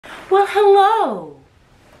Well, hello.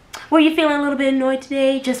 Were you feeling a little bit annoyed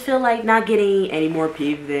today? Just feel like not getting any more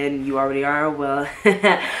peeved than you already are? Well,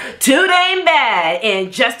 too damn bad.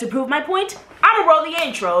 And just to prove my point, I'm gonna roll the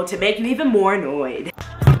intro to make you even more annoyed.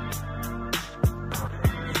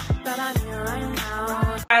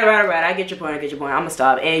 Alright, I get your point, I'm gonna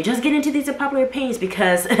stop and just get into these unpopular opinions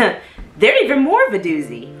because they're even more of a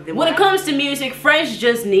doozy. When it comes to music, French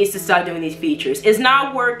just needs to stop doing these features. It's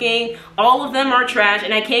not working, all of them are trash,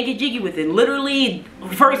 and I can't get jiggy with it. Literally,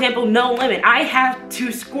 for example, No Limit. I have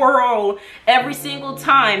to scroll every single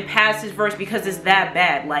time past his verse because it's that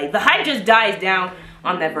bad. Like, the hype just dies down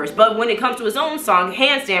on that verse. But when it comes to his own song,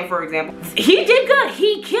 Handstand, for example, he did good.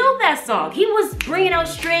 He killed that song. He was bringing out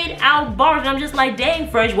straight out bars, and I'm just like, dang,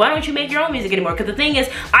 French, why don't you make your own music anymore? Because the thing is,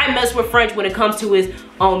 I mess with French when it comes to his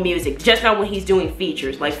own music, just not when he's doing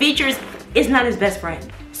features. Like, features is not his best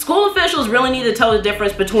friend. School officials really need to tell the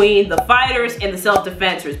difference between the fighters and the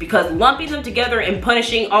self-defensers, because lumping them together and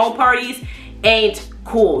punishing all parties ain't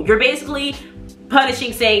cool. You're basically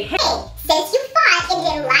punishing, saying, hey, since you fought and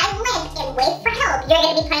didn't lie limp and wait for help, you're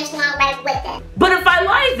gonna be punished along with it. But if I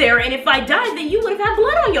lied there and if I died, then you would have had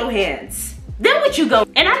blood on your hands. Then what you go?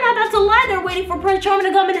 And I'm not about to lie there waiting for Prince Charming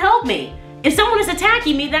to come and help me. If someone is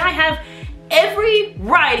attacking me, then I have every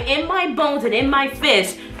right in my bones and in my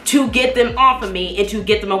fist to get them off of me and to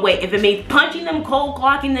get them away. If it means punching them, cold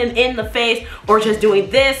clocking them in the face, or just doing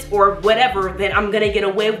this or whatever, then I'm gonna get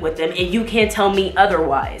away with them and you can't tell me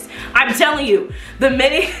otherwise. I'm telling you, the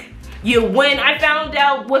minute when I found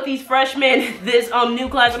out what these freshmen, this new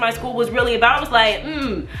class in my school was really about, I was like,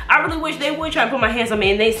 I really wish they would try and put my hands on me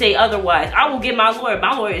and they say otherwise. I will get my lawyer.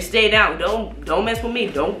 My lawyer, stay down. Don't mess with me.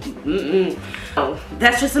 Don't. Oh,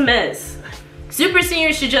 that's just a mess. Super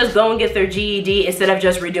seniors should just go and get their GED instead of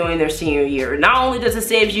just redoing their senior year. Not only does it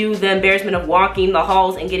save you the embarrassment of walking the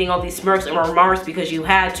halls and getting all these smirks and remarks because you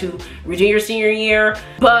had to redo your senior year,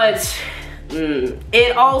 but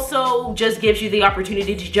it also just gives you the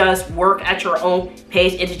opportunity to just work at your own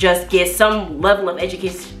pace and to just get some level of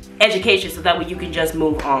education so that way you can just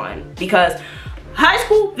move on. Because high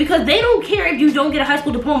school, because they don't care if you don't get a high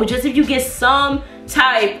school diploma, just if you get some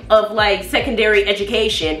type of like secondary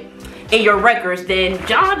education in your records, then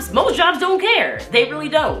most jobs don't care. They really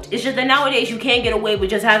don't. It's just that nowadays you can't get away with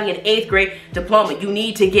just having an 8th grade diploma. You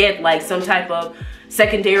need to get like some type of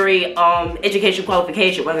secondary education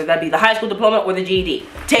qualification, whether that be the high school diploma or the GED.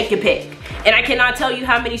 Take your pick. And I cannot tell you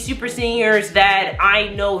how many super seniors that I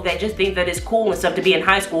know that just think that it's cool and stuff to be in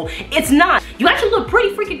high school. It's not. You actually look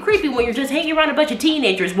pretty freaking creepy when you're just hanging around a bunch of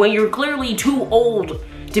teenagers when you're clearly too old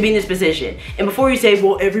to be in this position. And before you say,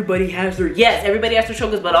 well, everybody has their, yes, everybody has their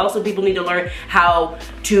struggles, but also people need to learn how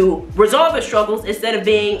to resolve their struggles instead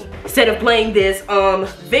of playing this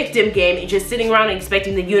victim game and just sitting around and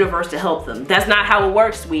expecting the universe to help them. That's not how it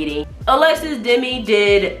works, sweetie. Alexis Demi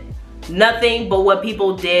did nothing but what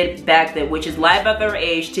people did back then, which is lie about their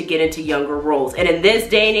age to get into younger roles. And in this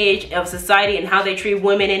day and age of society and how they treat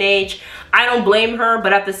women in age, I don't blame her,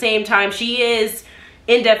 but at the same time, she is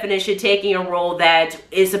in definition taking a role that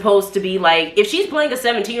is supposed to be like, if she's playing a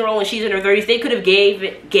 17-year-old and she's in her 30s, they could have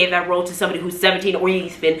gave that role to somebody who's 17 or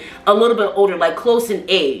even a little bit older, like close in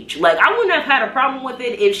age. Like, I wouldn't have had a problem with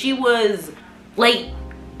it if she was like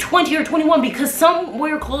 20 or 21, because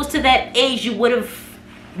somewhere close to that age you would have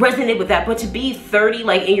resonated with that. But to be 30,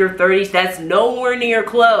 like in your 30s, that's nowhere near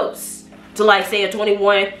close to like say a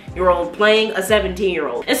 21-year-old playing a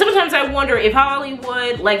 17-year-old. And sometimes I wonder if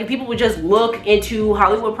Hollywood, like if people would just look into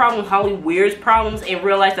Hollywood problems, Hollywood's problems, and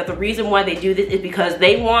realize that the reason why they do this is because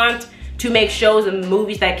they want to make shows and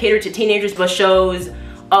movies that cater to teenagers but shows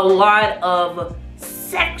a lot of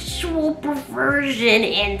sexual perversion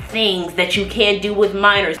and things that you can't do with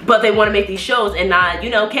minors, but they want to make these shows and not, you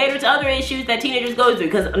know, cater to other issues that teenagers go through,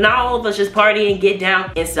 because not all of us just party and get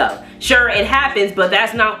down and stuff. Sure, it happens, but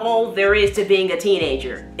that's not all there is to being a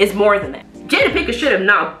teenager. It's more than that. Jada Pinkett should have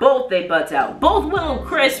knocked both their butts out. Both Will and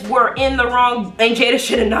Chris were in the wrong, and Jada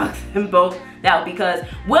should have knocked them both out, because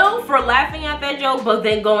Will for laughing at that joke but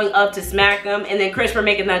then going up to smack them, and then Chris for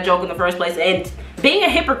making that joke in the first place and being a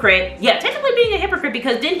hypocrite. Yeah, technically being a hypocrite,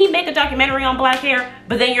 because didn't he make a documentary on black hair?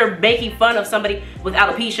 But then you're making fun of somebody with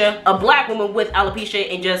alopecia, a black woman with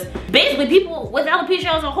alopecia, and just basically people with alopecia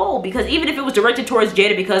as a whole, because even if it was directed towards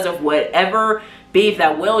Jada because of whatever beef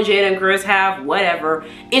that Will, Jada, and Chris have, whatever,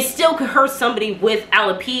 it still could hurt somebody with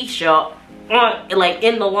alopecia like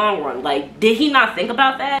in the long run. Like, did he not think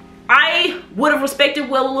about that? I would have respected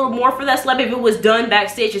Will a little more for that slap if it was done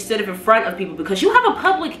backstage instead of in front of people, because you have a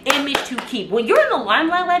public image to keep. When you're in the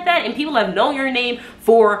limelight like that and people have known your name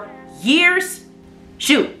for years,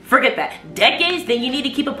 shoot, forget that. Decades, then you need to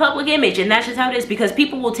keep a public image, and that's just how it is, because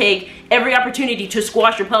people will take every opportunity to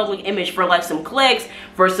squash your public image for like some clicks,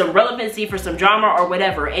 for some relevancy, for some drama or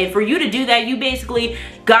whatever. And for you to do that, you basically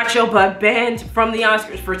got your butt banned from the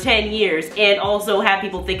Oscars for 10 years, and also have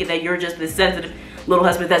people thinking that you're just this sensitive little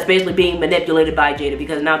husband that's basically being manipulated by Jada,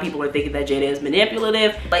 because now people are thinking that Jada is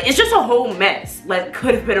manipulative. Like, it's just a whole mess. Like,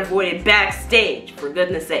 could have been avoided backstage, for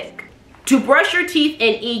goodness sake. To brush your teeth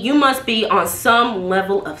and eat, you must be on some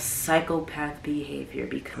level of psychopath behavior,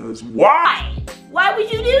 because why? Why would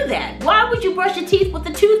you do that? Why would you brush your teeth with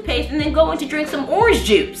the toothpaste and then go in to drink some orange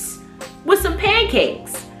juice with some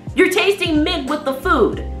pancakes? You're tasting mint with the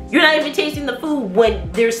food. You're not even tasting the food when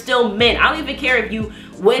there's still mint. I don't even care if you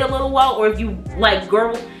wait a little while or if you like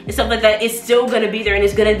gurgle and stuff like that. It's still gonna be there, and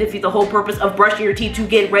it's gonna defeat the whole purpose of brushing your teeth to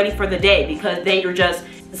get ready for the day, because then you're just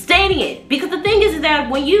staining it. Because the thing is that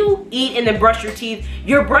when you eat and then brush your teeth,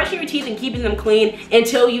 you're brushing your teeth and keeping them clean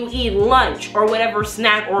until you eat lunch or whatever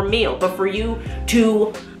snack or meal. But for you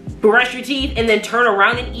to brush your teeth and then turn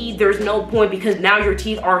around and eat, there's no point, because now your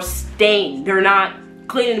teeth are stained. They're not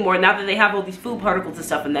clean anymore now that they have all these food particles and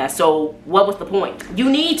stuff in that. So what was the point? You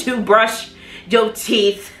need to brush your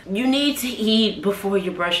teeth. You need to eat before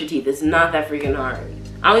you brush your teeth. It's not that freaking hard.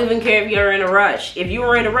 I don't even care if you're in a rush. If you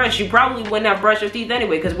were in a rush, you probably wouldn't have brushed your teeth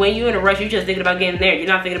anyway, because when you're in a rush, you're just thinking about getting there. You're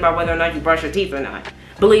not thinking about whether or not you brush your teeth or not.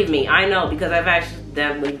 Believe me, I know, because I've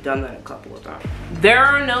accidentally done that a couple of times. There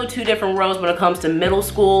are no two different roads when it comes to middle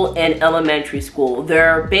school and elementary school.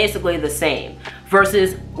 They're basically the same.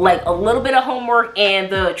 Versus like a little bit of homework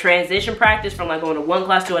and the transition practice from like going to one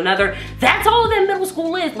class to another. That's all that middle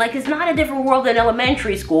school is. Like, it's not a different world than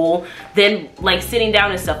elementary school than like sitting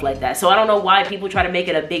down and stuff like that. So I don't know why people try to make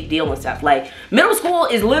it a big deal and stuff. Like, middle school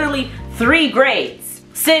is literally 3 grades.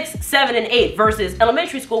 6, 7, and 8 versus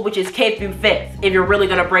elementary school, which is K through 5th, if you're really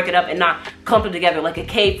gonna break it up and not clump them together like a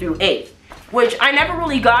K through 8th. Which I never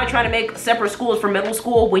really got trying to make separate schools for middle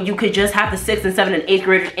school when you could just have the 6th and 7th and 8th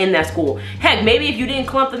graders in that school. Heck, maybe if you didn't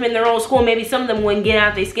clump them in their own school, maybe some of them wouldn't get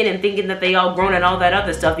out their skin and thinking that they all grown and all that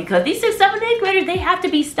other stuff, because these 6th, 7th, 8th graders, they have to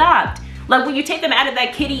be stopped. Like, when you take them out of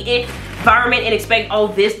that kiddie environment and expect all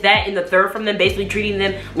this, that, and the third from them, basically treating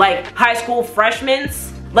them like high school freshmen.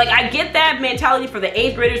 Like, I get that mentality for the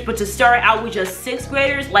 8th graders, but to start out with just 6th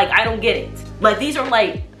graders, like, I don't get it. Like, these are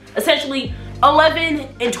like, essentially 11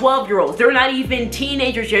 and 12-year-olds. They're not even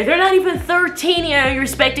teenagers yet. They're not even 13 yet. You're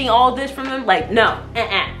expecting all this from them? Like, no.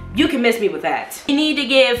 You can miss me with that. You need to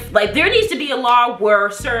give, like, there needs to be a law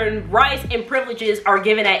where certain rights and privileges are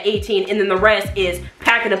given at 18 and then the rest is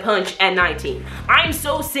packing a punch at 19. I'm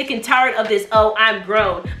so sick and tired of this, oh, I'm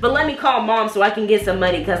grown, but let me call mom so I can get some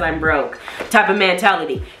money because I'm broke type of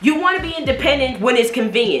mentality. You want to be independent when it's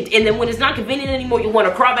convenient, and then when it's not convenient anymore, you want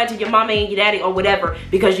to crawl back to your mama and your daddy or whatever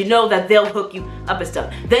because you know that they'll hook you up and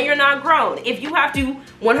stuff. Then you're not grown. If you have to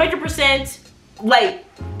 100%, like,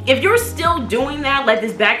 if you're still doing that, like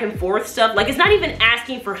this back and forth stuff, like, it's not even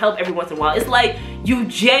asking for help every once in a while. It's like you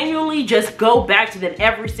genuinely just go back to them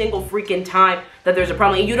every single freaking time that there's a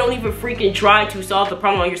problem, and you don't even freaking try to solve the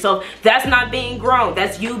problem on yourself. That's not being grown.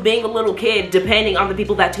 That's you being a little kid depending on the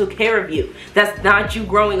people that took care of you. That's not you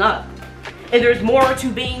growing up. And there's more to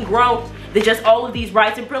being grown than just all of these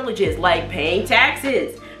rights and privileges, like paying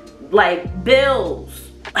taxes, like bills,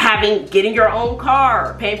 getting your own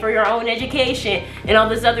car, paying for your own education, and all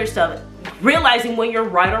this other stuff. Realizing when you're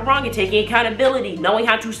right or wrong and taking accountability, knowing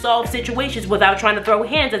how to solve situations without trying to throw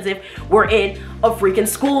hands as if we're in a freaking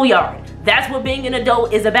schoolyard. That's what being an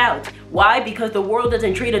adult is about. Why? Because the world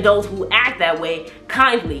doesn't treat adults who act that way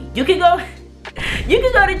kindly. You can go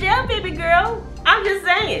to jail, baby girl. I'm just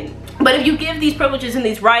saying. But if you give these privileges and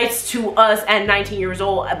these rights to us at 19 years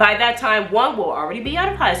old, by that time, 1, we'll already be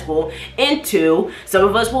out of high school, and 2, some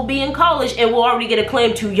of us will be in college and we'll already get a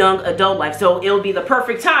claim to young adult life. So it'll be the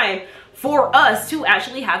perfect time for us to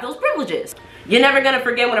actually have those privileges. You're never gonna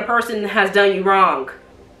forget when a person has done you wrong.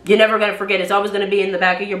 You're never gonna forget. It's always gonna be in the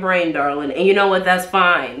back of your brain, darling. And you know what? That's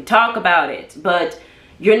fine. Talk about it. But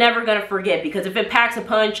you're never gonna forget, because if it packs a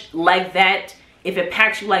punch like that, if it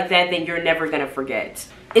packs you like that, then you're never gonna forget.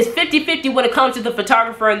 It's 50-50 when it comes to the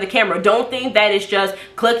photographer and the camera. Don't think that it's just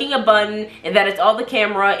clicking a button and that it's all the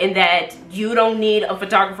camera and that you don't need a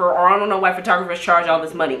photographer, or I don't know why photographers charge all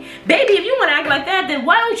this money. Baby, if you want to act like that, then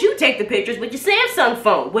why don't you take the pictures with your Samsung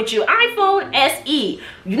phone, with your iPhone SE?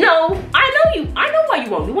 You know, I know why you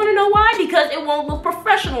won't. You want to know why? Because it won't look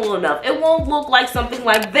professional enough. It won't look like something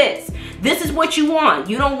like this. This is what you want.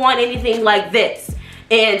 You don't want anything like this.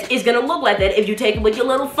 And it's gonna look like that if you take it with your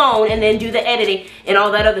little phone and then do the editing and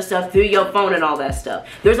all that other stuff through your phone and all that stuff.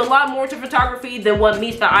 There's a lot more to photography than what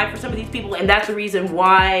meets the eye for some of these people, and that's the reason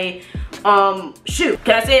why shoot,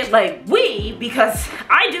 can I say it like we, because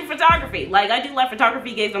I do photography. Like, I do like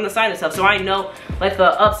photography gigs on the side and stuff, so I know like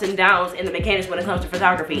the ups and downs and the mechanics when it comes to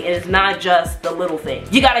photography. And it's not just the little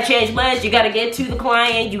things. You gotta change lens, you gotta get to the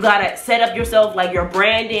client, you gotta set up yourself, like your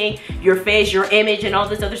branding, your face, your image, and all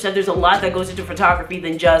this other stuff. There's a lot that goes into photography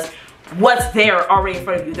than just what's there already in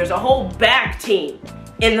front of you. There's a whole back team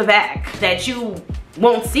in the back that you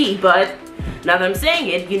won't see, but now that I'm saying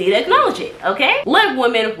it, you need to acknowledge it, okay? Let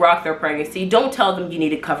women rock their pregnancy. Don't tell them you need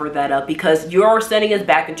to cover that up, because you're sending us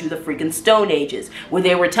back into the freaking Stone Ages, where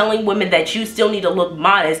they were telling women that you still need to look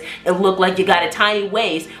modest and look like you got a tiny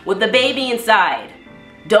waist with the baby inside.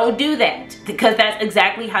 Don't do that, because that's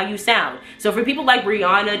exactly how you sound. So for people like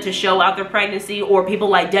Rihanna to show out their pregnancy, or people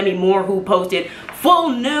like Demi Moore who posted full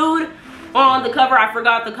nude on the cover, I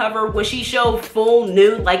forgot the cover, where she showed full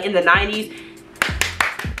nude like in the 90s,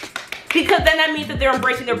 because then that means that they're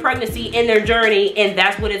embracing their pregnancy and their journey, and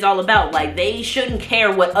that's what it's all about. Like, they shouldn't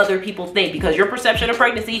care what other people think, because your perception of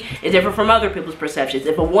pregnancy is different from other people's perceptions.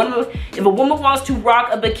 If a woman wants to rock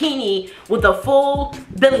a bikini with a full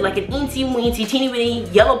belly, like an eensy weensy teeny weeny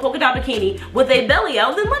yellow polka dot bikini with a belly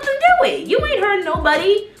out, then let them do it. You ain't hurting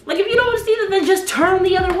nobody. Like, if you don't want to see that, then just turn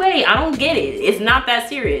the other way. I don't get it. It's not that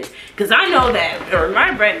serious, because I know that, or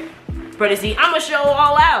my pregnancy, I'm gonna show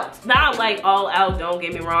all out. Not like all out, don't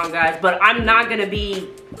get me wrong, guys, but I'm not gonna be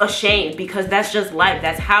ashamed, because that's just life.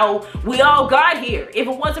 That's how we all got here. If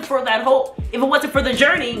it wasn't for the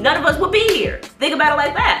journey, none of us would be here. Think about it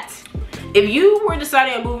like that. If you were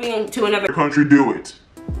deciding on moving to another country, do it.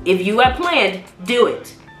 If you had planned, do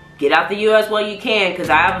it. Get out the US while you can,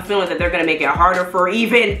 because I have a feeling that they're gonna make it harder for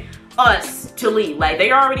even us to leave. Like,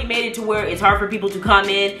 they already made it to where it's hard for people to come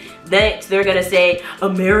in. Next, they're gonna say,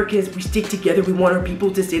 Americans, we stick together, we want our people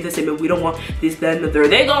to stay the same, and we don't want this, that, and the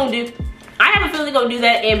third. They're gonna do, I have a feeling they're gonna do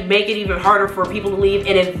that and make it even harder for people to leave.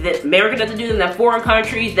 And if America doesn't do that, foreign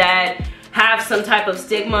countries that have some type of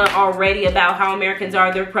stigma already about how Americans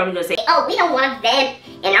are, they're probably gonna say, oh, we don't want them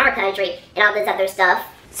in our country and all this other stuff.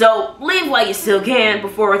 So leave while you still can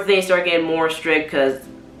before things start getting more strict, because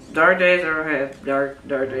dark days are ahead. Dark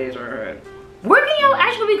days are ahead. Working out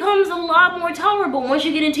actually becomes a lot more tolerable once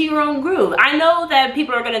you get into your own groove. I know that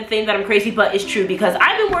people are gonna think that I'm crazy, but it's true, because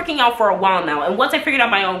I've been working out for a while now, and once I figured out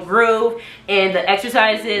my own groove and the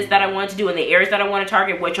exercises that I want to do in the areas that I want to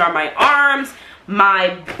target, which are my arms,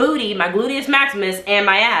 my booty, my gluteus maximus, and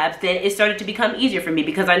my abs, then it started to become easier for me,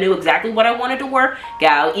 because I knew exactly what I wanted to work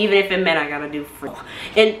out, even if it meant I gotta do free.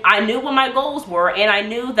 And I knew what my goals were, and I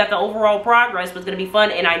knew that the overall progress was gonna be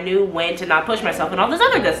fun, and I knew when to not push myself and all this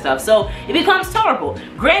other good stuff. So it becomes tolerable.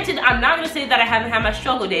 Granted, I'm not gonna say that I haven't had my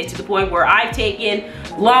struggle days, to the point where I've taken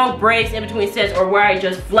long breaks in between sets, or where I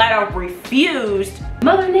just flat out refused.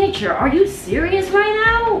 Mother Nature, are you serious right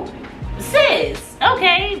now? Sis,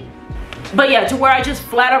 okay. But yeah, to where I just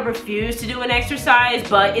flat out refuse to do an exercise,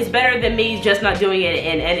 but it's better than me just not doing it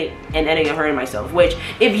and ending up hurting myself. Which,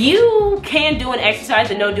 if you can do an exercise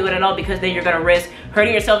and don't do it at all, because then you're gonna risk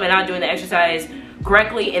hurting yourself and not doing the exercise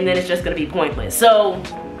correctly, and then it's just gonna be pointless. So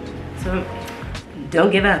don't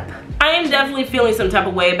give up. I am definitely feeling some type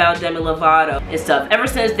of way about Demi Lovato and stuff. Ever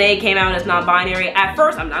since they came out as non-binary, at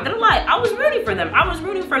first, I'm not gonna lie, I was rooting for them. I was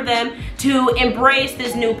rooting for them to embrace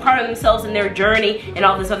this new part of themselves in their journey and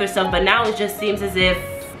all this other stuff, but now it just seems as if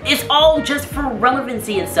it's all just for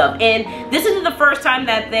relevancy and stuff. And this isn't the first time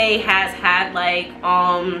that they has had like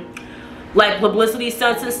publicity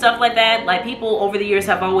stunts and stuff like that. Like, people over the years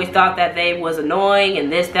have always thought that they was annoying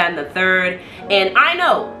and this, that, and the third. And I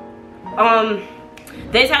know,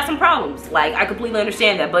 they've had some problems. Like, I completely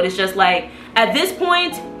understand that, but it's just like, at this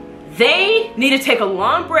point, they need to take a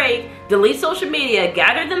long break, delete social media,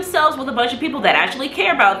 gather themselves with a bunch of people that actually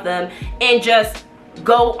care about them, and just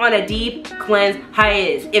go on a deep cleanse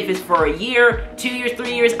hiatus. If it's for a year, 2 years,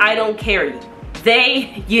 3 years, I don't care.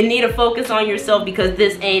 You need to focus on yourself, because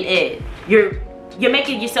this ain't it. You're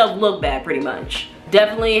making yourself look bad, pretty much.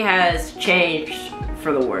 Definitely has changed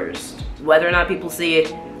for the worst, whether or not people see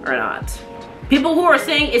it or not. People who are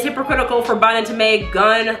saying it's hypocritical for Biden to make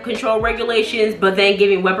gun control regulations, but then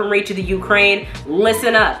giving weaponry to the Ukraine,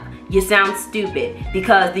 listen up. You sound stupid,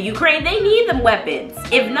 because the Ukraine, they need them weapons.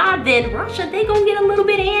 If not, then Russia, they gonna get a little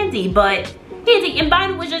bit handsy, but handsy. And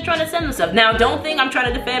Biden was just trying to send them stuff. Now, don't think I'm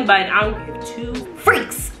trying to defend Biden. I don't give two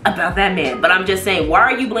freaks about that man, but I'm just saying, why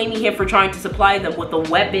are you blaming him for trying to supply them with the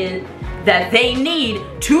weapon that they need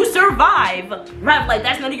to survive? Right? Like,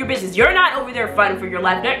 that's none of your business. You're not over there fighting for your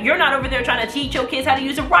life. You're not over there trying to teach your kids how to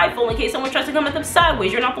use a rifle in case someone tries to come at them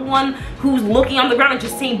sideways. You're not the one who's looking on the ground and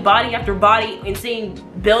just seeing body after body and seeing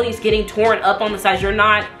buildings getting torn up on the sides. You're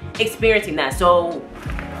not experiencing that. So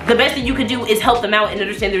the best thing you can do is help them out and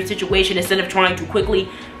understand their situation instead of trying to quickly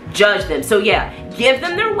judge them. So yeah, give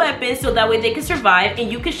them their weapons so that way they can survive,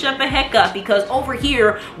 and you can shut the heck up, because over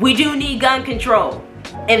here we do need gun control,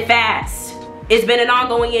 and fast. It's been an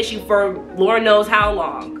ongoing issue for Lord knows how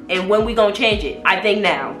long, and when we gonna change it? I think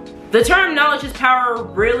now. The term knowledge is power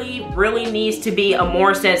really needs to be a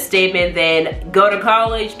more set statement than go to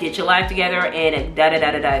college, get your life together, and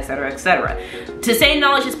etc, etc. To say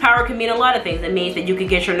knowledge is power can mean a lot of things. It means that you can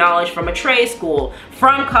get your knowledge from a trade school,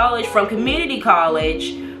 from college, from community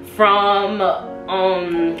college, from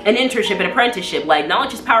an internship, an apprenticeship. Like,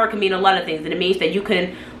 knowledge is power can mean a lot of things, and it means that you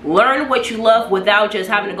can learn what you love without just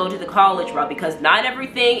having to go to the college route, because not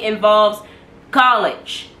everything involves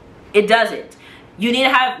college. It doesn't. You need to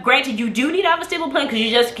have, granted, you do need to have a stable plan, because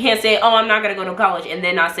you just can't say, oh, I'm not going to go to college, and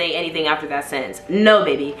then not say anything after that sentence. No,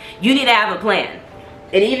 baby. You need to have a plan.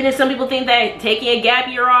 And even if some people think that taking a gap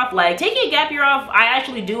year off, like, taking a gap year off, I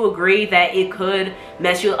actually do agree that it could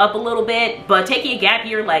mess you up a little bit. But taking a gap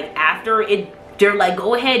year, like, after it, they're like,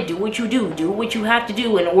 go ahead, do what you do what you have to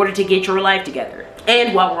do in order to get your life together.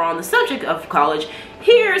 And while we're on the subject of college,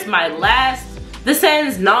 here's my last. The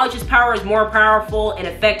sentence, knowledge is power, is more powerful and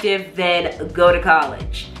effective than go to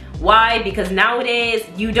college. Why? Because nowadays,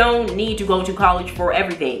 you don't need to go to college for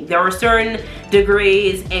everything. There are certain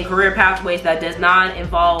degrees and career pathways that does not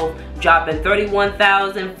involve dropping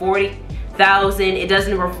 $31,000, $40,000. It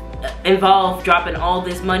doesn't involve dropping all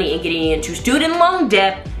this money and getting into student loan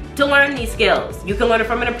debt to learn these skills. You can learn it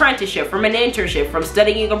from an apprenticeship, from an internship, from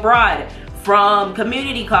studying abroad, from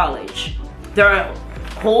community college. There are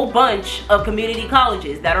whole bunch of community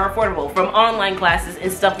colleges that are affordable, from online classes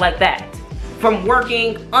and stuff like that, from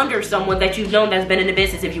working under someone that you've known that's been in the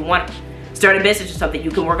business. If you want to start a business or something,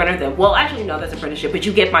 you can work under them. Well, actually, no, that's apprenticeship, but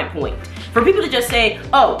you get my point. For people to just say,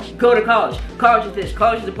 oh, go to college, college is this,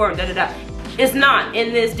 college is important, it's not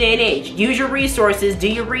in this day and age. Use your resources, do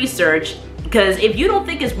your research, because if you don't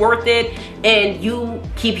think it's worth it, and you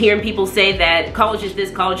keep hearing people say that college is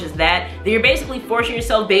this, college is that, then you're basically forcing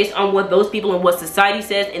yourself based on what those people and what society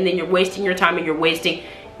says, and then you're wasting your time and you're wasting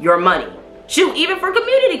your money. Shoot, even for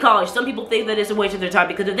community college, some people think that it's a waste of their time,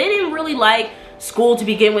 because if they didn't really like school to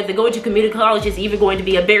begin with, then going to community college is even going to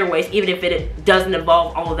be a bigger waste, even if it doesn't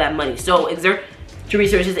involve all of that money. So exert your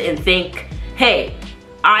resources and think, hey,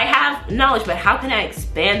 I have knowledge, but how can I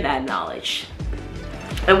expand that knowledge?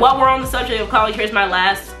 And while we're on the subject of college, here's my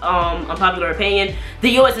last unpopular opinion.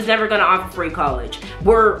 The US is never gonna offer free college.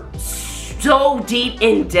 We're so deep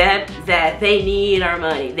in debt that they need our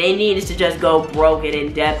money. They need us to just go broke and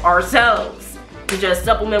in debt ourselves to just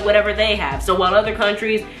supplement whatever they have. So while other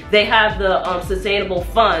countries, they have the sustainable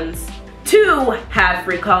funds to have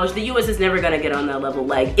free college, the US is never gonna get on that level.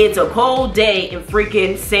 Like, it's a cold day in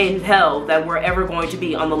freaking sane hell that we're ever going to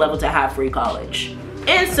be on the level to have free college.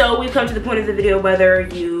 And so we've come to the point of the video whether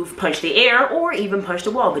you've punched the air or even punched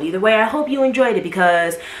a wall. But either way, I hope you enjoyed it,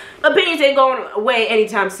 because opinions ain't going away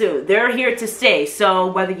anytime soon. They're here to stay. So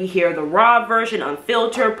whether you hear the raw version,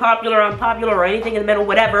 unfiltered, popular, unpopular, or anything in the middle,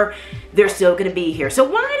 whatever, they're still gonna be here. So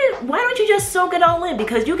why don't you just soak it all in?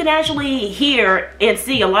 Because you can actually hear and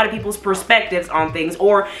see a lot of people's perspectives on things,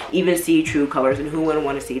 or even see true colors, and who wouldn't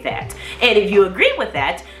want to see that? And if you agree with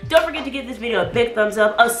that, don't forget to give this video a big thumbs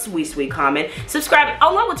up, a sweet comment, subscribe,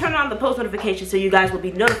 along with turning on the post notifications so you guys will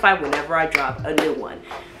be notified whenever I drop a new one.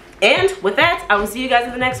 And with that, I will see you guys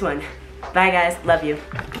in the next one. Bye guys, love you.